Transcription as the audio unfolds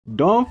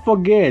Don't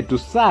forget to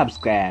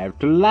subscribe,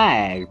 to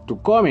like, to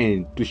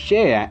comment, to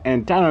share,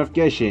 and turn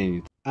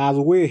notifications. As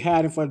we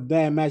heading for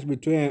the match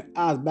between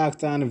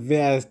Uzbekistan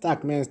vs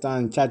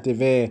Turkmenistan,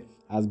 u23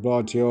 has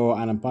brought you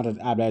an important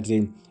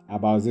update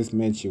about this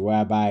match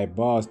whereby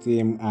both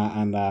teams are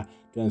under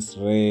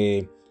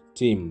 23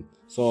 team.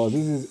 So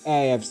this is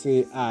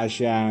AFC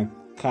Asian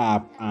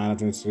Cup under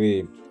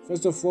 23.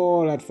 First of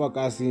all, let's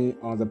focus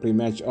on the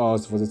pre-match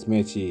odds for this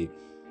match.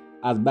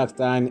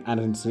 Uzbekistan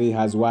u23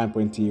 has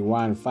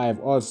 1.15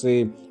 odds,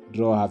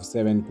 draw have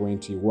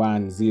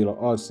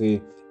 7.10 odds,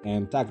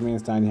 and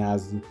Turkmenistan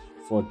has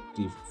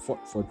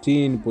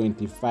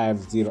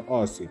 14.50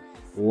 odds.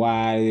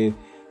 While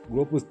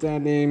group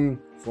standing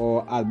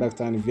for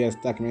Uzbekistan vs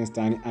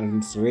Turkmenistan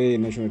u23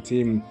 national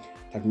team,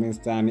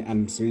 Turkmenistan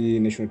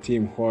u23 national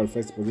team hold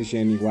first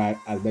position, while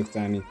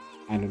Uzbekistan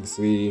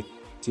u23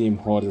 team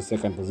holds the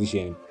second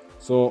position.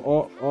 So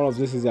all of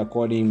this is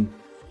according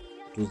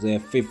to the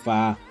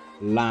FIFA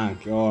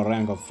rank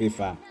of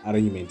FIFA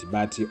arrangement,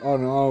 but all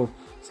in all,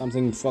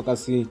 something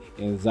focusing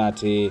is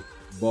that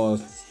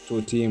both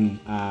two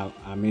teams are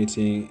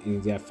meeting in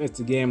their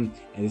first game,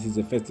 and this is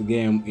the first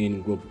game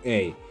in Group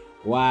A.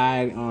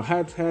 While on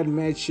head-to-head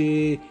match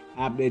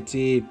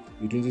update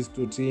between these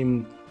two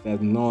teams,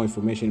 there's no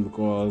information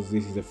because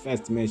this is the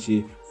first match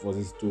for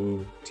these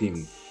two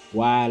teams.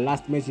 While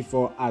last match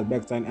for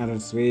Uzbekistan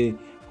u23,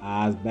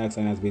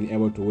 Uzbekistan has been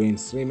able to win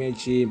 3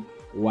 matches,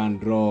 1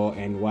 draw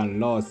and 1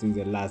 loss in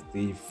the last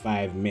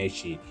 5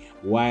 matches.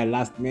 While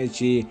last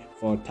match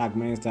for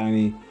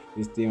Turkmenistan,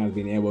 this team has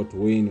been able to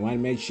win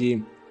 1 match,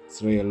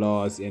 3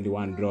 loss and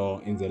 1 draw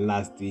in the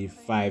last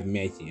 5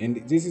 matches.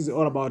 And this is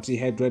all about the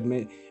head-to-head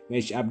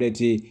match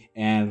update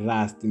and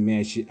last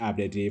match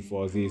update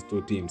for these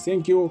two teams.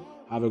 Thank you.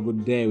 Have a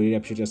good day. We really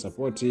appreciate your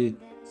support.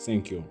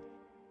 Thank you.